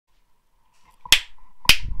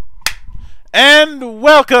And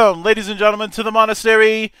welcome, ladies and gentlemen, to the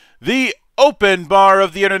monastery, the open bar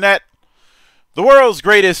of the internet, the world's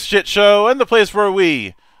greatest shit show, and the place where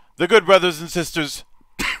we, the good brothers and sisters,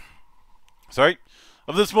 of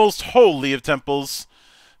this most holy of temples,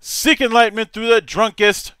 seek enlightenment through the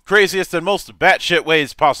drunkest, craziest, and most batshit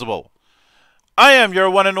ways possible. I am your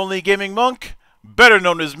one and only gaming monk, better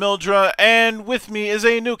known as Mildra, and with me is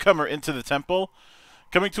a newcomer into the temple,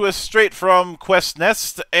 coming to us straight from Quest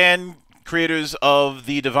Nest and creators of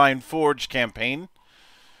the Divine Forge campaign,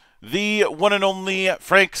 the one and only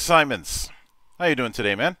Frank Symons. How you doing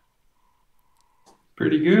today, man?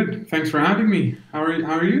 Pretty good. Thanks for having me. How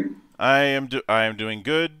are you? I am doing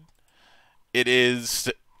good. It is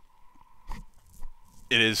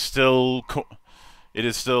still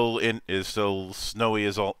snowy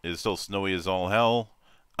as all hell.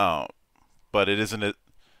 But it isn't as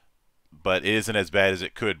bad as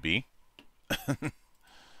it could be.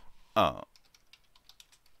 I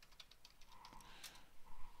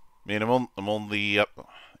mean, I'm only up.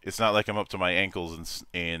 It's not like I'm up to my ankles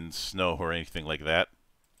in snow or anything like that.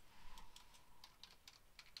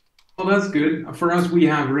 Well, that's good. For us, we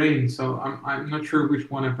have rain, so I'm not sure which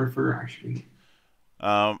one I prefer actually.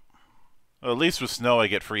 Well, at least with snow, I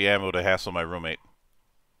get free ammo to hassle my roommate.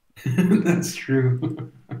 That's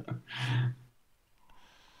true.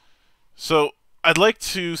 So, I'd like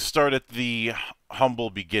to start at the humble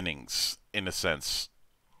beginnings, in a sense.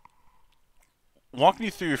 Walk me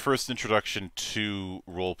through your first introduction to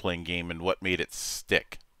role-playing game and what made it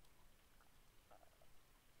stick.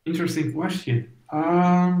 Interesting question.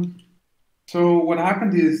 So what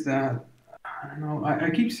happened is that I don't know. I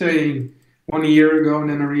keep saying 1 year ago, and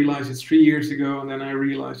then I realized it's 3 years ago, and then I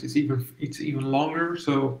realized it's even longer.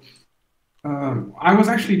 So I was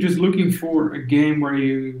actually just looking for a game where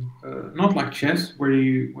you not like chess, where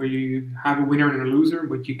you have a winner and a loser,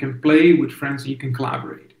 but you can play with friends and you can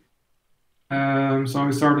collaborate. So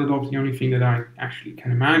I started off the only thing that I actually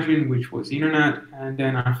can imagine, which was the internet, and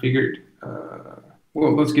then I figured,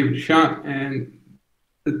 well, let's give it a shot. And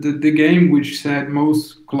the game which said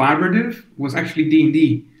most collaborative was actually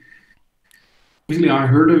D&D. Obviously, I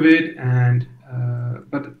heard of it, and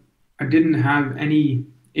but I didn't have any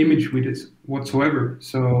image with it whatsoever.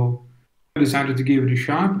 So I decided to give it a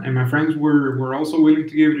shot, and my friends were also willing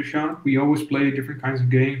to give it a shot. We always play different kinds of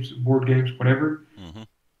games, board games, whatever. Mm-hmm.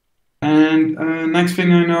 And next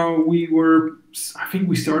thing I know, I think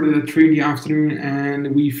we started at 3 in the afternoon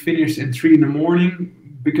and we finished at 3 in the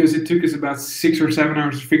morning because it took us about 6 or 7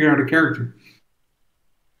 hours to figure out a character.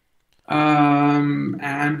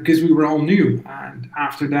 And because we were all new. And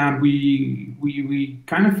after that, we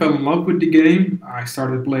kind of fell in love with the game. I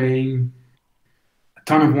started playing a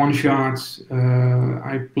ton of one-shots.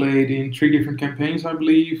 I played in 3 different campaigns, I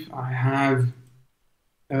believe. I have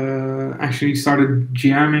actually started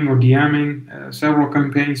GMing or DMing several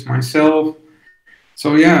campaigns myself.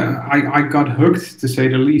 So yeah, I got hooked, to say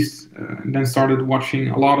the least, and then started watching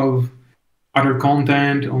a lot of other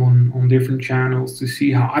content on different channels to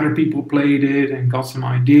see how other people played it and got some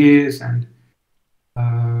ideas and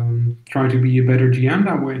try to be a better GM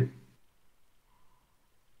that way.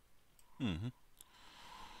 Mm-hmm.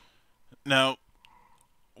 Now,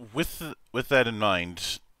 with that in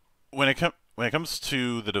mind, when it comes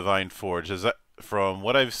to the Divine Forge, is that, from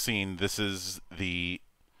what I've seen, this is the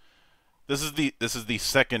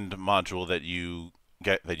second module that you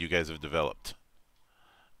guys have developed.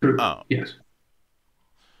 True. Oh. Yes.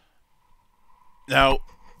 Now,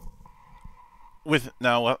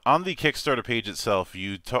 on the Kickstarter page itself,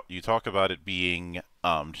 you talk about it being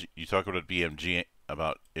GM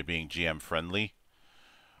friendly.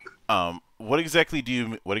 What exactly do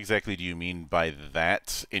you mean by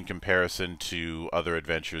that in comparison to other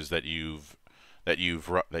adventures that you've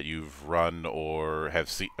run or have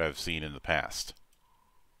seen in the past?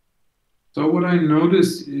 So what I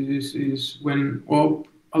noticed is when, well,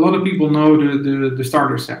 a lot of people know the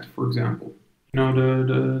starter set, for example,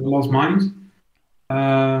 the Lost Mines,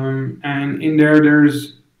 and in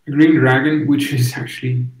there's a green dragon, which is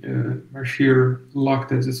actually a sheer luck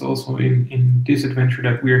that it's also in this adventure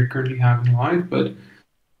that we are currently having live. But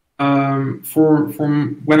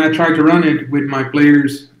from when I tried to run it with my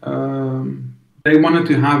players, they wanted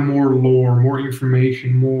to have more lore, more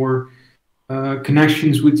information, more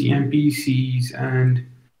connections with the NPCs, and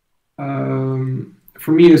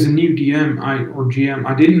for me as a new DM or GM,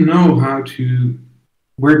 I didn't know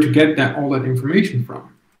where to get all that information from.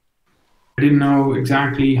 I didn't know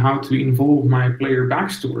exactly how to involve my player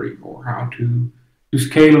backstory or how to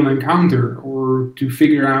scale an encounter or to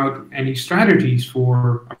figure out any strategies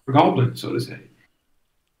for a goblin, so to say.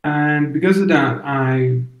 And because of that,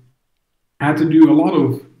 I had to do a lot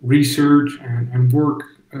of research and work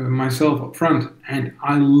myself up front, and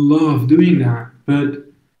I love doing that. But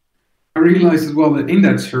I realized as well that in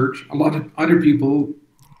that search, a lot of other people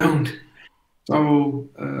don't. So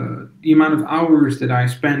the amount of hours that I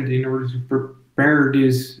spent in order to prepare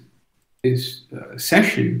this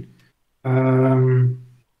session, um,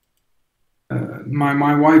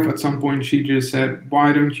 my wife at some point she just said,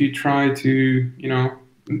 "Why don't you try to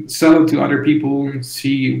sell it to other people and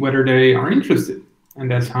see whether they are interested?" And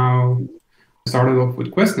that's how I started off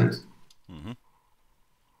with QuestNest. Mm-hmm.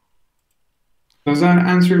 Does that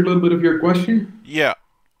answer a little bit of your question? Yeah.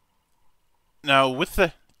 Now, with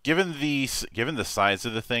the given the size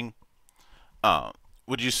of the thing,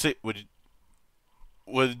 would you say would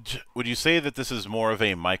you say that this is more of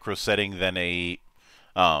a micro setting than a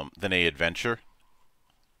adventure?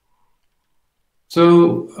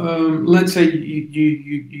 So let's say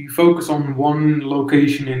you focus on one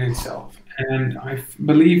location in itself. And I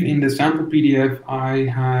believe in the sample PDF, I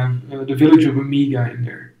have the village of Amiga in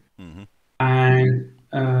there. Mm-hmm. And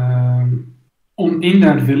in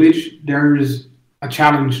that village, there is a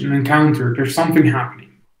challenge, an encounter. There's something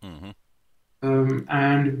happening. Mm-hmm.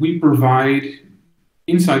 And we provide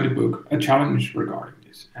inside the book a challenge regarding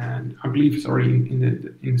this. And I believe it's already in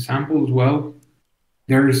the sample as well.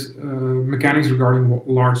 There's mechanics regarding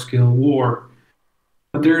large-scale war.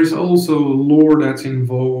 But there's also lore that's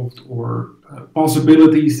involved, or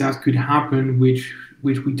possibilities that could happen, which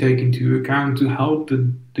we take into account to help the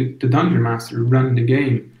dungeon master run the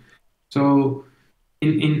game. So,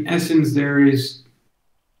 in essence, there is,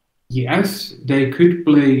 yes, they could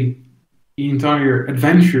play the entire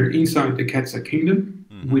adventure inside the Quetzal Kingdom,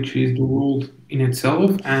 which is the world in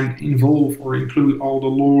itself, and involve or include all the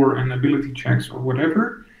lore and ability checks or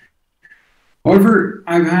whatever. However,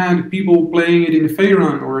 I've had people playing it in a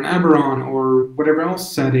Faerun or an Aberon or whatever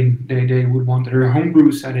else setting they would want, their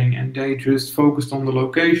homebrew setting, and they just focused on the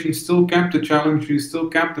location, still kept the challenges, still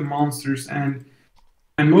kept the monsters, and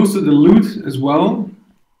most of the loot as well.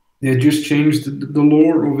 They just changed the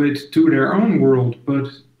lore of it to their own world, but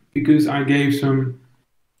because I gave some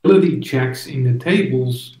ability checks in the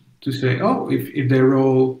tables to say, oh, if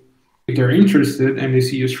they're interested and they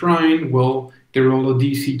see a shrine, well, they roll a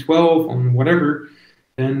DC 12 on whatever,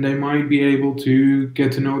 then they might be able to get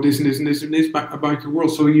to know this and this and this and this about the world.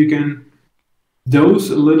 So you can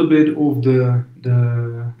dose a little bit of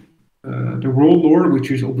the world lore,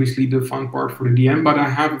 which is obviously the fun part for the DM. But I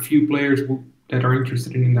have a few players that are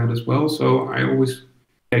interested in that as well, so I always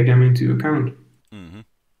take them into account. Mm-hmm.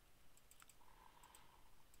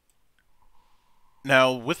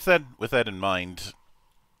 Now, with that in mind,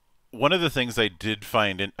 one of the things I did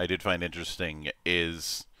find interesting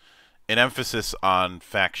is an emphasis on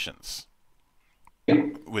factions. Yeah.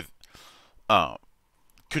 With I'd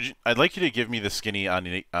like you to give me the skinny on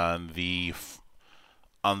the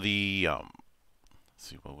let's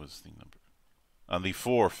see, what was the number? On the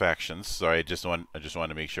 4 factions. Sorry, I just want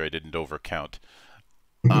to make sure I didn't overcount.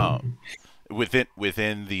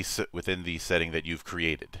 Within the setting that you've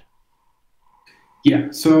created.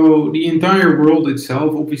 Yeah, so the entire world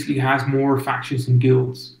itself obviously has more factions and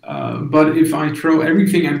guilds. But if I throw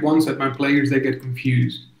everything at once at my players, they get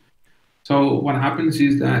confused. So what happens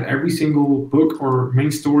is that every single book or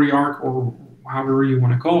main story arc, or however you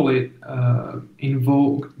want to call it,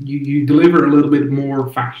 you deliver a little bit more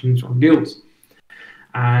factions or guilds.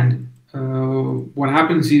 And what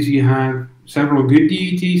happens is you have several good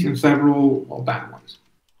deities and several bad ones.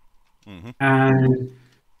 Mm-hmm. And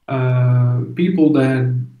people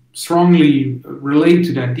that strongly relate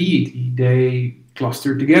to that deity, they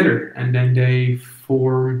cluster together and then they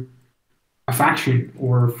form a faction,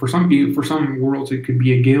 or for some people, for some worlds, it could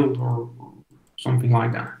be a guild or something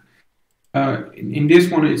like that. In this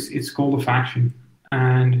one, it's called a faction,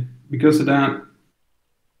 and because of that,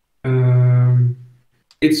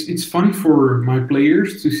 it's fun for my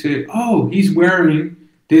players to say, "Oh, he's wearing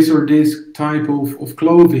this or this type of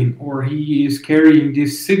clothing, or he is carrying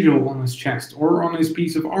this sigil on his chest, or on his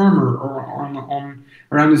piece of armor, or on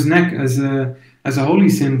around his neck as a holy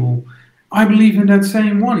symbol. I believe in that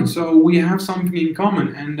same one, so we have something in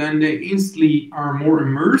common." And then they instantly are more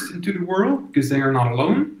immersed into the world because they are not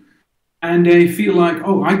alone, and they feel like,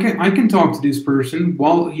 oh, I can talk to this person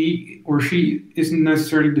while he or she isn't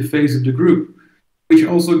necessarily the face of the group, which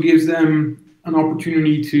also gives them an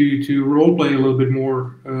opportunity to roleplay a little bit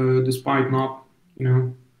more, despite not,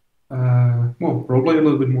 roleplay a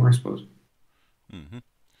little bit more, I suppose. Mm-hmm.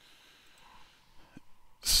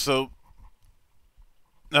 So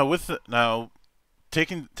now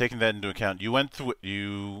taking that into account, you went through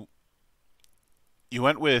You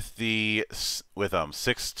went with the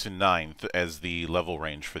 6 to 9 as the level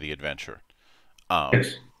range for the adventure.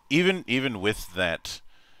 Yes. Even with that,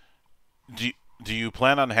 do you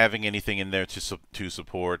plan on having anything in there to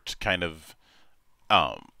support kind of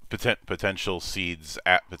potential seeds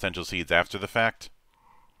after the fact?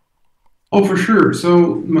 Oh, for sure.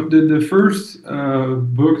 So the first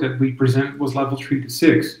book that we present was level 3 to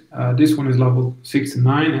 6. This one is level 6 to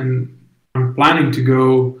 9, and I'm planning to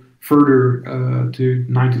go further to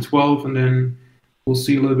 9 to 12, and then we'll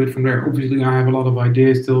see a little bit from there. Obviously, I have a lot of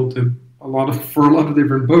ideas still for a lot of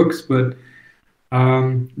different books, but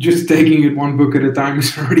just taking it one book at a time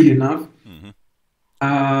is already enough.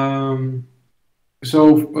 Mm-hmm.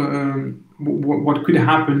 What could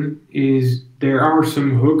happen is there are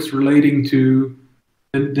some hooks relating to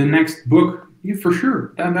the next book. Yeah, for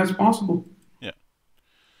sure, that's possible. Yeah.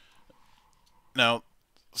 Now,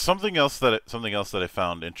 something else that I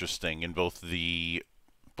found interesting in both the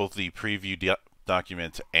preview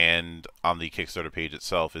document and on the Kickstarter page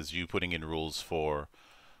itself is you putting in rules for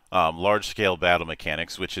large-scale battle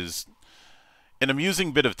mechanics, which is an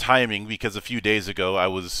amusing bit of timing because a few days ago I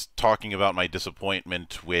was talking about my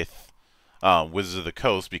disappointment with Wizards of the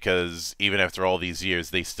Coast because even after all these years,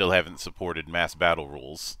 they still haven't supported mass battle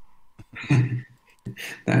rules.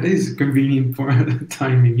 That is convenient for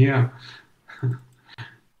timing, yeah.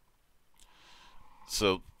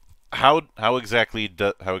 So, how exactly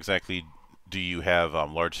do you have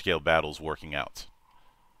large-scale battles working out?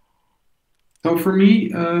 So for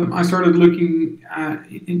me, I started looking at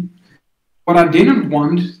what I didn't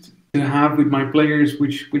want to have with my players,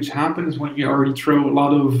 which happens when you already throw a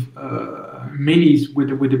lot of minis with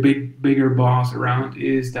the bigger boss around,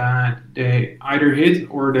 is that they either hit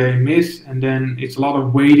or they miss, and then it's a lot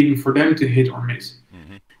of waiting for them to hit or miss.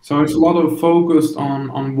 Mm-hmm. So it's a lot of focused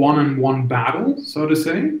on one-on-one battle, so to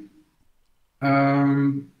say.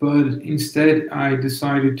 But instead, I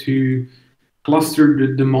decided to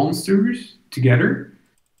cluster the monsters together.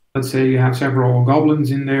 Let's say you have several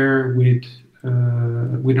goblins in there with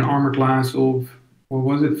an armor class of, what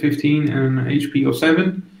was it, 15 and an HP of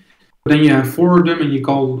 7. But then you have 4 of them, and you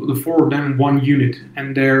call the 4 of them one unit,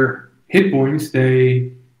 and their hit points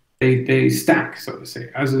they stack, so to say.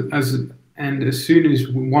 And as soon as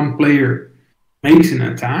one player makes an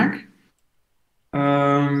attack,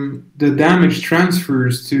 the damage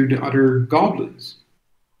transfers to the other goblins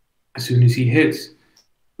as soon as he hits,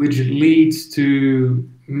 which leads to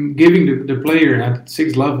giving the player at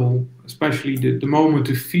 6th level, especially the moment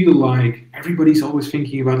to feel like everybody's always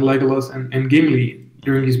thinking about Legolas and Gimli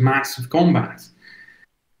during these massive combats.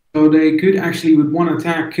 So they could actually, with one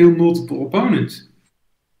attack, kill multiple opponents.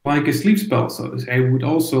 Like a sleep spell, so to say, would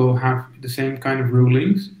also have the same kind of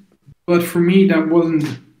rulings. But for me, that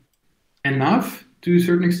wasn't enough to a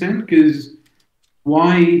certain extent, because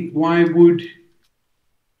why wouldn't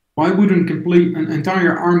complete an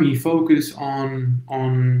entire army focus on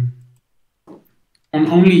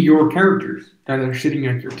only your characters that are sitting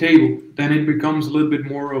at your table? Then it becomes a little bit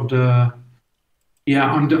more of the,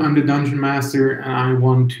 yeah, I'm the dungeon master and I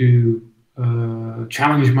want to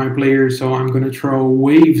challenge my players, so I'm going to throw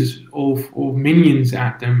waves of minions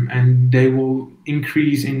at them, and they will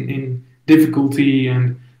increase in difficulty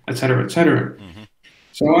and etc. etc. Mm-hmm.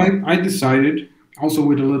 So I decided, also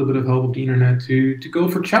with a little bit of help of the internet, to go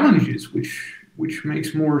for challenges, which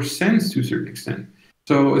makes more sense to a certain extent.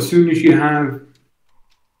 So as soon as you have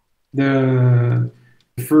the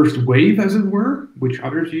first wave, as it were, which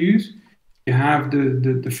others use, you have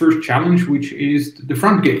the first challenge, which is the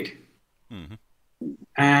front gate. Mm-hmm.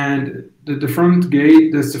 And the front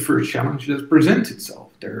gate, that's the first challenge that presents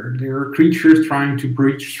itself. There are creatures trying to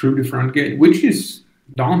breach through the front gate, which is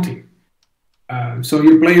daunting. So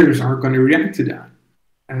your players are going to react to that.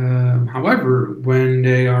 However, when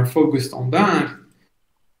they are focused on that,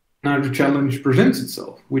 now the challenge presents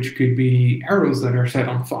itself, which could be arrows that are set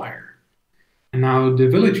on fire. And now the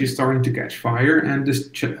village is starting to catch fire, and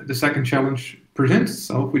the second challenge presents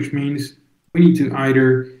itself, which means we need to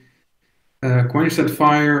either quench that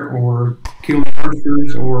fire or kill the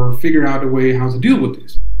archers or figure out a way how to deal with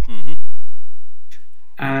this. Mm-hmm.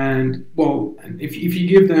 And, well, if you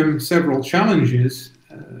give them several challenges,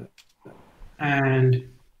 and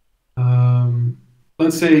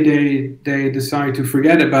let's say they decide to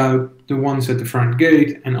forget about the ones at the front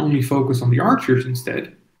gate and only focus on the archers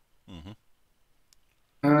instead,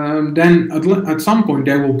 then at some point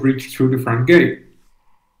they will breach through the front gate,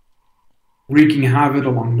 wreaking havoc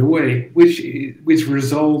along the way, which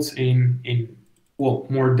results in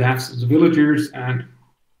more deaths of the villagers, and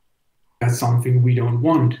that's something we don't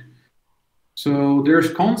want. So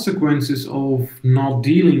there's consequences of not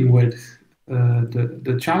dealing with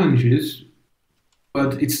the challenges,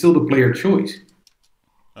 but it's still the player choice.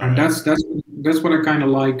 And that's what I kind of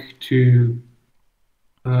like to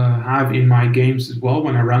have in my games as well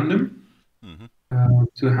when I run them.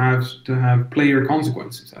 To have player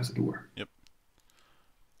consequences, as it were. Yep.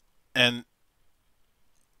 And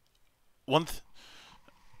on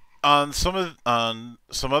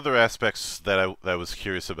some other aspects that I was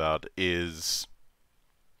curious about is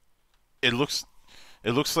it looks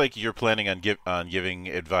like you're planning on giving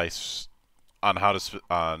advice on how to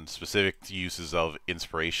on specific uses of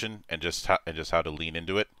inspiration and just how to lean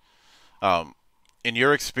into it. In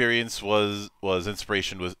your experience, was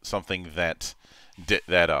inspiration was something that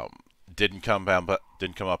didn't come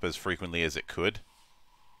up as frequently as it could?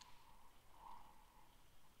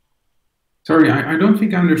 Sorry, I don't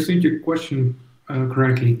think I understood your question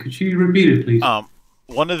correctly. Could you repeat it, please?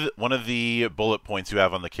 One of the bullet points you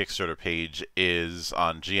have on the Kickstarter page is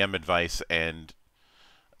on GM advice and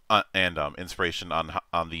inspiration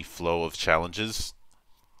on the flow of challenges.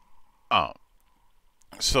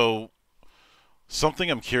 So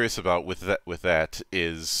something I'm curious about with that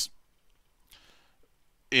is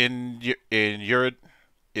I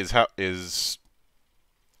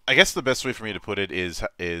guess the best way for me to put it is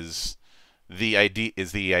the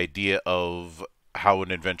idea of how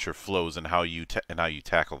an adventure flows and how you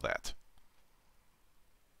tackle that.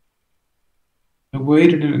 The way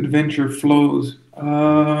that an adventure flows.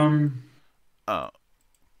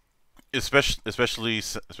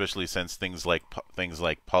 Especially since things like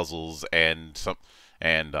puzzles and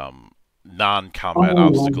non-combat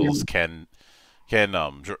obstacles can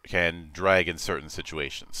drag in certain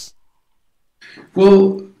situations.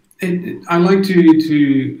 Well, I like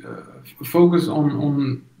to focus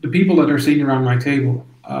on the people that are sitting around my table,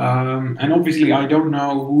 and obviously I don't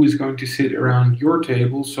know who is going to sit around your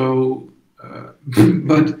table. So,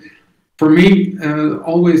 but for me,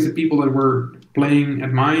 always the people that were playing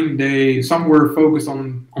at mine, some were focused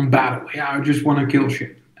on battle. Yeah, I just want to kill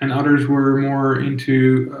shit, and others were more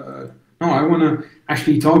into no, I want to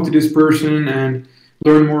actually talk to this person and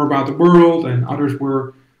learn more about the world, and others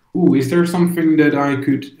were, ooh, is there something that I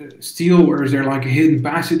could steal, or is there like a hidden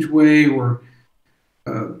passageway, or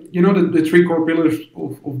the three core pillars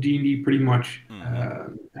of D&D pretty much.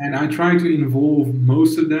 And I try to involve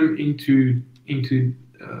most of them into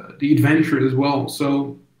the adventure as well.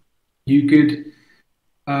 So you could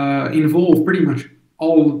involve pretty much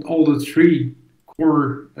all the three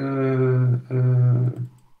core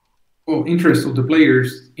interests of the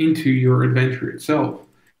players into your adventure itself.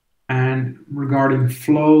 And regarding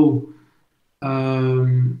flow,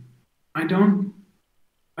 I don't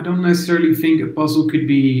necessarily think a puzzle could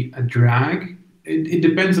be a drag. It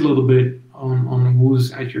depends a little bit on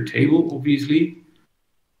who's at your table, obviously.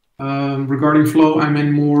 Regarding flow, I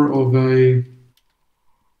meant more of a,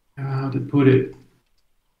 how to put it,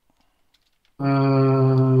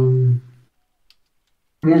 more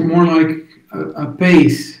like a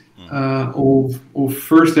pace. Of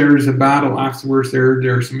first there is a battle, afterwards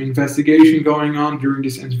there's some investigation going on. During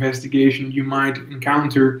this investigation you might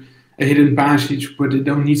encounter a hidden passage, but it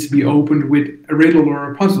don't needs to be opened with a riddle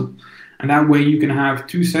or a puzzle, and that way you can have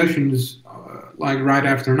two sessions like right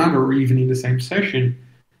after another, or even in the same session,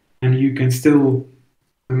 and you can still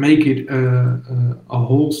make it a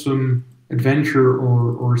wholesome adventure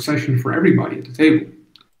or session for everybody at the table.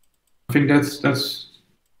 I think that's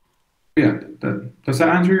yeah. Does that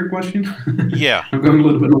answer your question? Yeah. I'm going a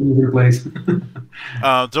little bit all over the place.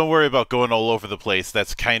 Don't worry about going all over the place.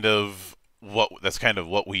 That's kind of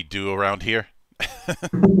what we do around here.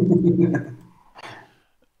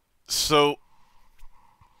 So,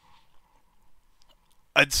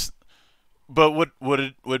 but would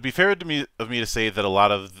it be fair to me to say that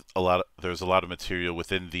there's a lot of material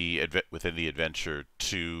within the adventure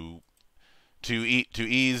to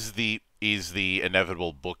ease the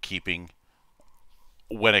inevitable bookkeeping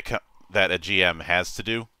that a GM has to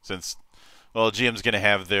do, since, well, a GM's gonna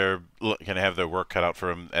have their work cut out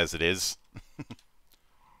for him as it is.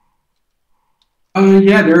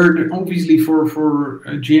 Yeah, they're obviously for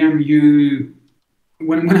a GM.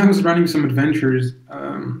 When I was running some adventures,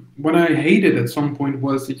 what I hated at some point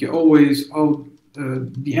was that you always the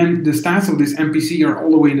stats of this NPC are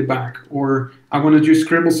all the way in the back, or I want to just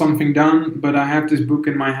scribble something down, but I have this book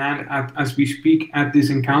in my hand as we speak at this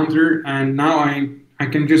encounter, and now I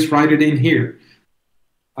can just write it in here,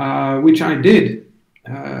 which I did.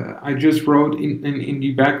 I just wrote in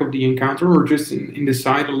the back of the encounter, or just in the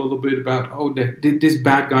side, a little bit about, this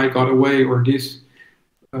bad guy got away, or this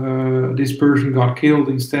person got killed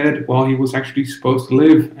instead while he was actually supposed to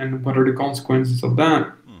live, and what are the consequences of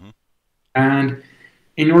that. And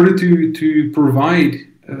in order to provide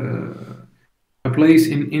a place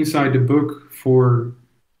inside the book for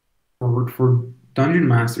dungeon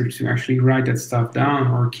masters to actually write that stuff down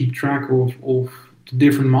or keep track of the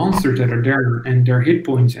different monsters that are there and their hit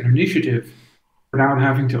points and initiative without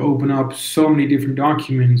having to open up so many different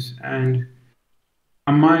documents. And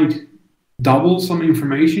I might double some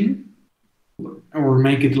information or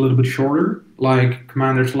make it a little bit shorter, like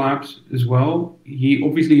Commander's Labs as well. He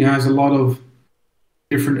obviously has a lot of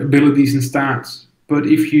different abilities and stats, but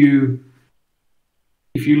if you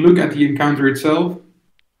look at the encounter itself,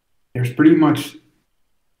 there's pretty much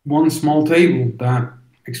one small table that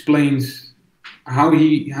explains how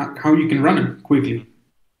you can run it quickly.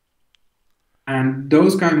 And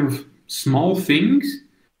those kind of small things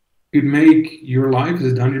could make your life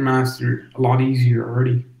as a dungeon master a lot easier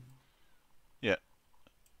already. Yeah.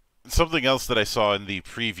 Something else that I saw in the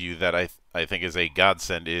preview that I think is a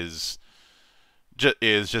godsend is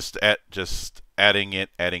just adding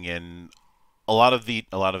in a lot of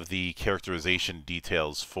the characterization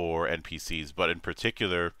details for NPCs, but in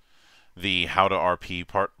particular the how to RP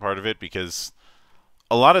part of it, because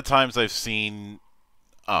a lot of times I've seen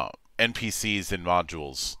NPCs in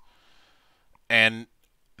modules, and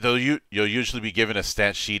you'll usually be given a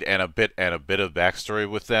stat sheet and a bit of backstory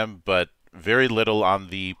with them, but very little on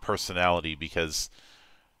the personality, because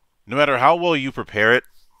no matter how well you prepare it,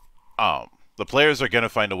 the players are gonna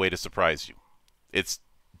find a way to surprise you. It's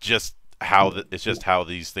just how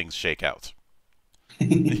these things shake out.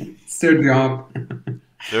 It's their job.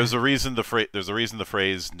 There's a reason the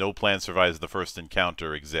phrase "no plan survives the first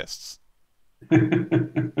encounter" exists.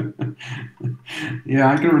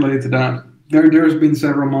 Yeah, I can relate to that. There's been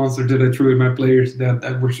several monsters that I threw at my players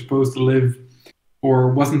that were supposed to live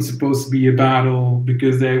or wasn't supposed to be a battle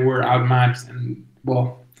because they were outmatched, and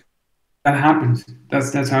well, that happens.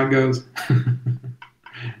 That's how it goes.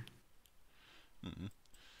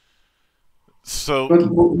 So,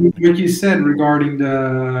 but what you said regarding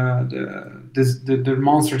the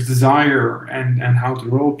monster's desire and how to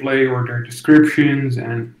roleplay or their descriptions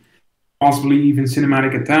and possibly even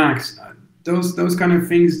cinematic attacks, those kind of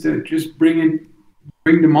things that just bring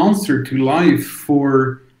the monster to life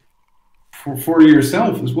for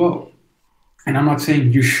yourself as well. And I'm not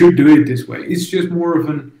saying you should do it this way. It's just more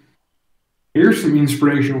of here's some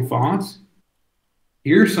inspirational thoughts.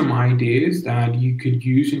 Here's some ideas that you could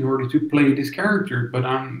use in order to play this character, but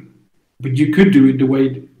you could do it the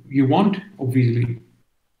way you want, obviously.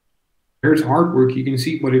 There's artwork, you can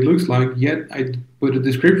see what it looks like, yet I put a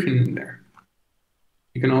description in there.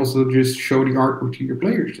 You can also just show the artwork to your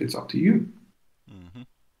players. It's up to you. Mm-hmm.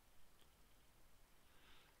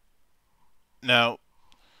 Now,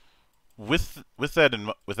 with that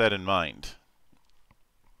in mind,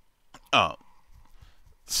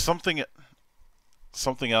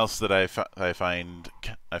 something else that I find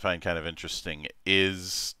kind of interesting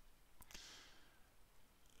is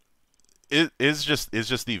just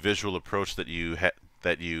the visual approach that you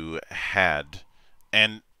had,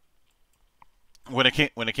 and when it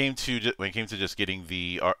came to just getting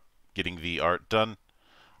the art done,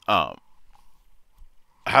 how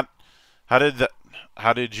did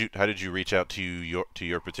you reach out to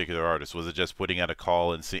your particular artist? Was it just putting out a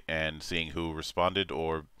call and seeing who responded,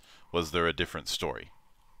 or was there a different story?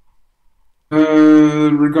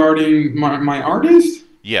 Regarding my artist?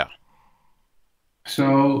 Yeah.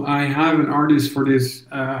 So I have an artist for this.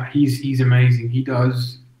 He's amazing. He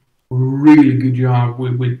does a really good job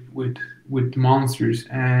with monsters,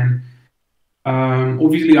 and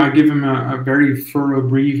obviously I give him a very thorough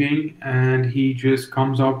briefing, and he just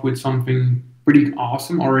comes up with something pretty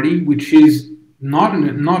awesome already, which is not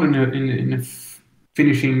in a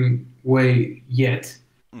finishing way yet.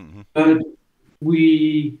 Mm-hmm. But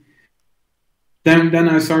then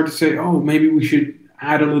I start to say, oh, maybe we should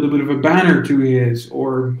add a little bit of a banner to his,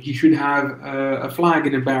 or he should have a flag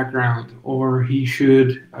in the background, or he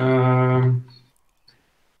should, I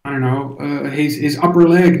don't know, his upper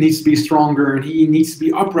leg needs to be stronger, and he needs to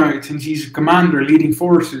be upright since he's a commander leading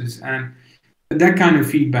forces, and that kind of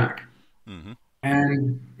feedback. Mm-hmm.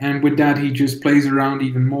 And with that, he just plays around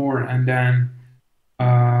even more, and then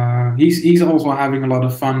he's also having a lot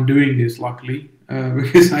of fun doing this, luckily,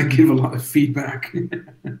 because I give a lot of feedback.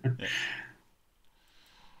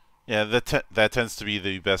 Yeah, that tends to be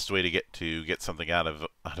the best way to get something out of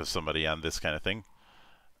somebody on this kind of thing.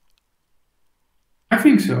 I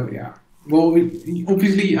think so, yeah. Well,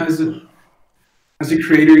 obviously, as a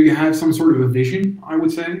creator, you have some sort of a vision, I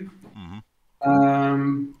would say.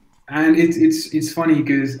 Mm-hmm. And it's funny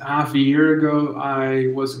because half a year ago, I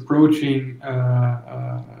was approaching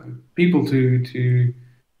people to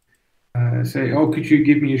say, oh, could you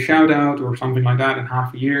give me a shout out or something like that in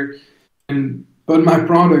half a year? But my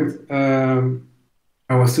product,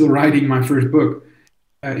 I was still writing my first book,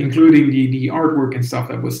 including the artwork and stuff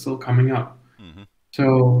that was still coming up. Mm-hmm.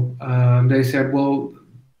 So they said, well,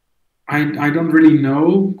 I don't really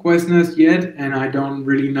know QuestNest yet, and I don't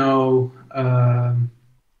really know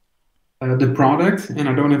the product, and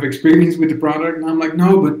I don't have experience with the product. And I'm like,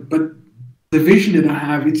 no, but the vision that I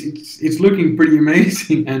have, it's looking pretty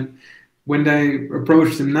amazing. And when they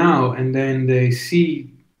approach them now, and then they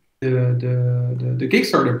see the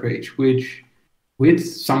Kickstarter page, which with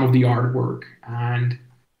some of the artwork and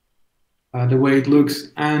the way it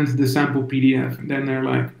looks and the sample PDF, and then they're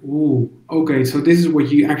like, "Ooh, okay, so this is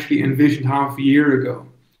what you actually envisioned half a year ago."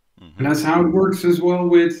 Mm-hmm. And that's how it works as well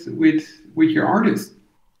with your artist.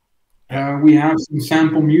 We have some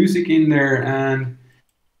sample music in there, and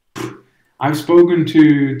I've spoken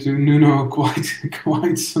to Nuno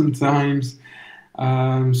quite sometimes.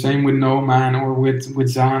 Same with No Man or with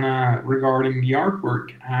Zana regarding the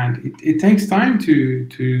artwork, and it takes time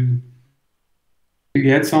to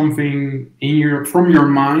get something from your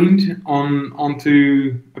mind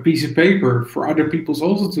onto a piece of paper for other people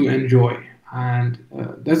also to enjoy, and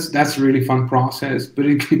that's a really fun process. But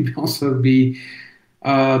it can also be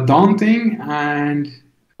daunting and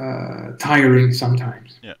tiring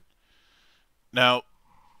sometimes. Yeah. Now,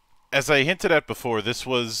 as I hinted at before, this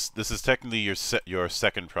is technically your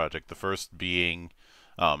second project. The first being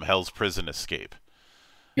Hell's Prison Escape.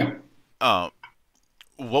 Yeah.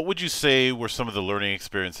 What would you say were some of the learning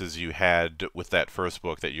experiences you had with that first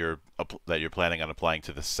book that you're planning on applying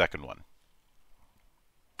to the second one?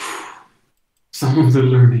 Some of the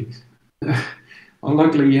learnings. Well,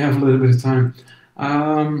 luckily you have a little bit of time.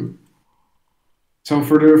 So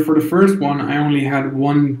for the first one, I only had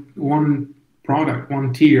one product,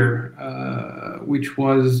 one tier, which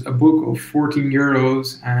was a book of 14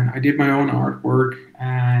 euros, and I did my own artwork,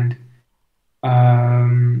 and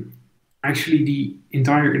actually the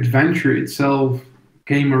entire adventure itself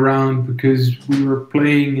came around because we were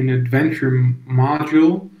playing an adventure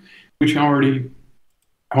module, which I already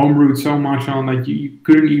homebrewed so much on that you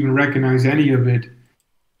couldn't even recognize any of it.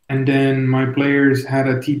 And then my players had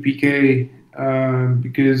a TPK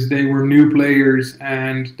because they were new players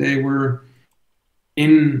and they were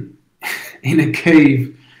in a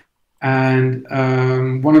cave, and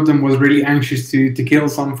one of them was really anxious to kill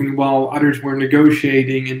something while others were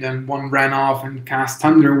negotiating, and then one ran off and cast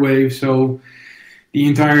Thunder Wave, so the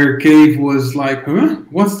entire cave was like, huh?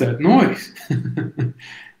 What's that noise?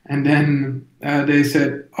 And then they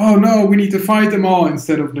said, oh no, we need to fight them all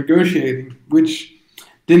instead of negotiating, which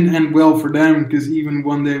didn't end well for them, because even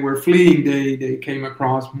when they were fleeing, they came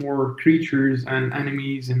across more creatures and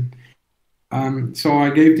enemies, and so I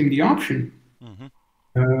gave them the option.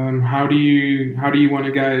 Mm-hmm. How do you want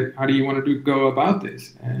to go about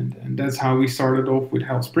this? And that's how we started off with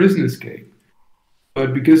Hell's Prison Escape.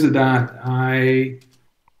 But because of that, I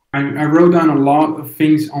wrote down a lot of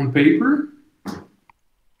things on paper,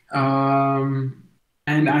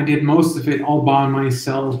 and I did most of it all by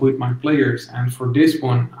myself with my players. And for this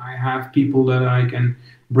one, I have people that I can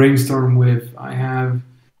brainstorm with. I have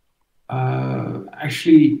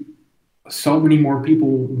actually so many more people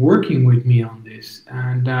working with me on this,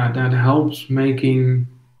 and that helps making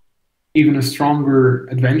even a stronger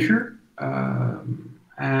adventure.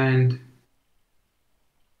 And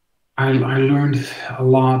I learned a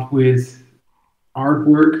lot with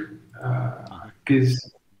artwork,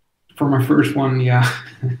 because for my first one,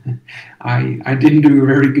 I didn't do a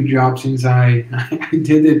very good job, since I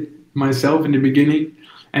did it myself in the beginning,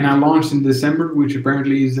 and I launched in December, which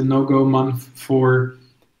apparently is a no-go month for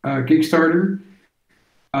Kickstarter,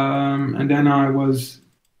 and then I was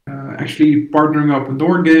actually partnering up with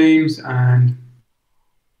Door Games, and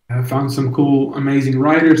I found some cool, amazing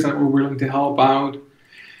writers that were willing to help out.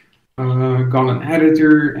 Got an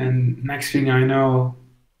editor, and next thing I know,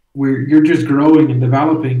 you're just growing and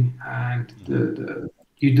developing, and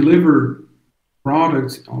you deliver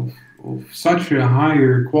products of such a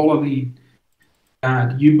higher quality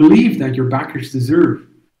that you believe that your backers deserve,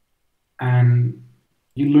 and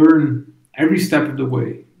you learn every step of the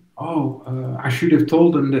way. I should have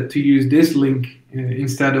told them that to use this link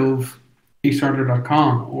instead of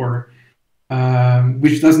Kickstarter.com, or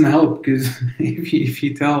which doesn't help, because if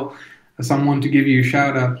you tell someone to give you a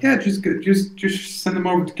shout out, just send them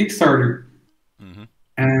over to Kickstarter. Mm-hmm.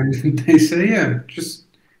 And they say, just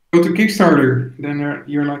go to Kickstarter. Then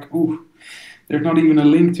you're like, ooh, there's not even a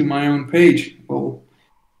link to my own page. Well,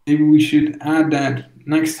 maybe we should add that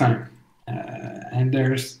next time. And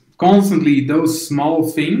there's constantly those small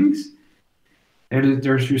things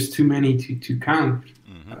there's just too many to count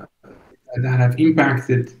Mm-hmm. that have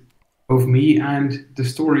impacted both me and the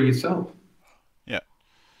story itself. Yeah.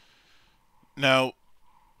 Now,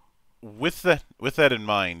 with that in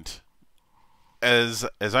mind, as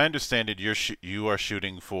I understand it, you are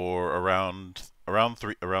shooting for around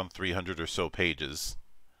 300 or so pages.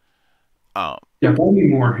 Yeah, probably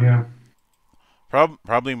more. Yeah.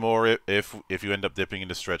 Probably more if you end up dipping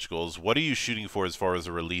into stretch goals. What are you shooting for as far as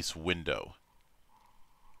a release window?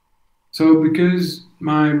 So because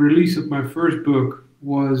my release of my first book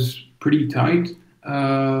was pretty tight,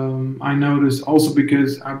 I noticed also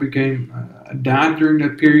because I became a dad during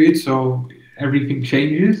that period, so everything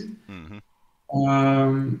changes. Mm-hmm.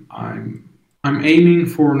 I'm aiming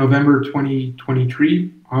for November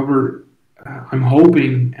 2023. However, I'm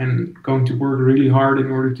hoping and going to work really hard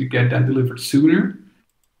in order to get that delivered sooner.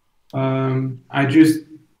 I just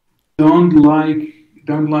don't like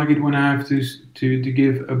it when I have to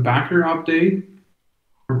give a backer update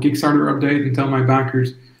or Kickstarter update and tell my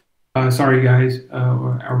backers, sorry guys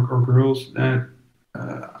or girls, that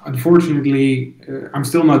unfortunately I'm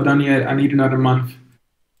still not done yet. I need another month.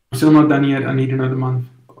 I'm still not done yet. I need another month,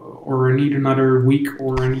 or I need another week,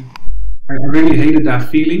 or I really hated that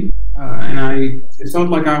feeling, and it felt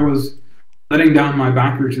like I was letting down my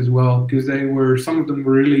backers as well, because some of them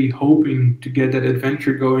were really hoping to get that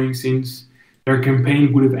adventure going, since their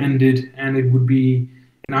campaign would have ended and it would be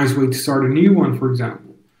a nice way to start a new one, for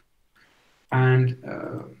example. And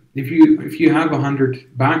if you have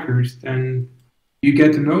 100 backers, then you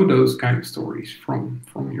get to know those kind of stories from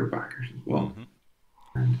your backers as well. Mm-hmm.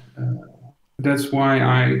 And that's why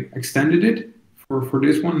I extended it for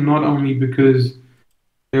this one, not only because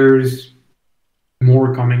there's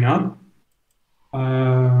more coming up,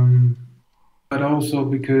 but also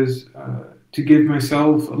because to give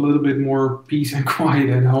myself a little bit more peace and quiet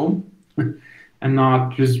at home and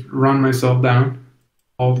not just run myself down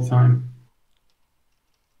all the time.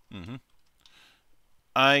 Mm-hmm.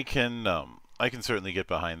 I can certainly get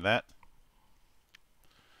behind that.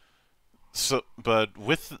 So, but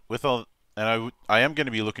with all, and I am going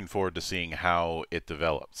to be looking forward to seeing how it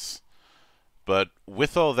develops. But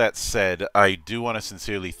with all that said, I do want to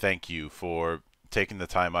sincerely thank you for taking the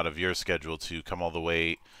time out of your schedule to come all the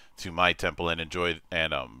way to my temple and enjoy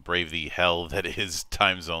and brave the hell that is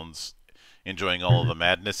time zones, enjoying all of the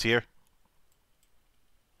madness here.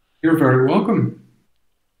 You're very welcome.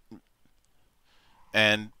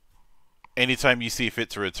 And anytime you see fit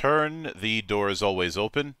to return, the door is always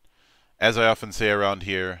open. As I often say around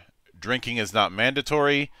here, drinking is not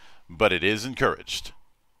mandatory, but it is encouraged.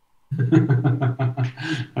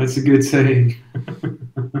 That's a good saying.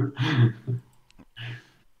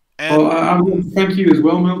 Well, I want to thank you as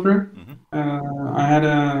well, Mildred. Mm-hmm.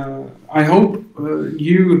 I hope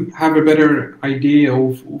you have a better idea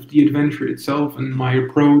of the adventure itself and my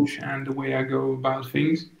approach and the way I go about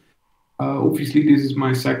things. Obviously, this is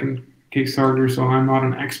my second Kickstarter, so I'm not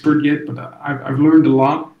an expert yet, but I've learned a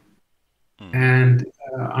lot. And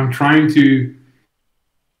I'm trying to.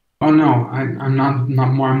 Oh no, I'm not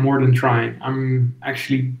more. I'm more than trying. I'm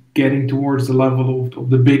actually getting towards the level of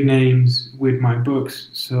the big names with my books.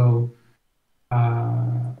 So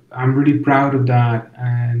I'm really proud of that,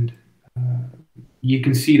 and you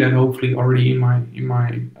can see that hopefully already in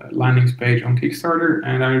my landings page on Kickstarter.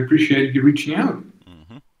 And I appreciate you reaching out.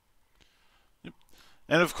 Mm-hmm. Yep.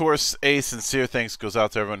 And of course, a sincere thanks goes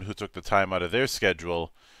out to everyone who took the time out of their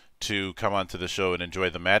schedule to come onto the show and enjoy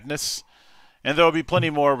the madness. And there will be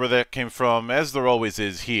plenty more where that came from, as there always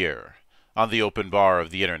is here, on the open bar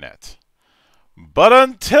of the internet. But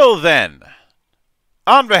until then,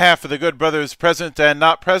 on behalf of the good brothers present and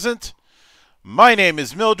not present, my name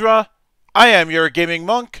is Mildra, I am your gaming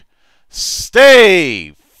monk.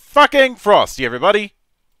 Stay fucking frosty, everybody!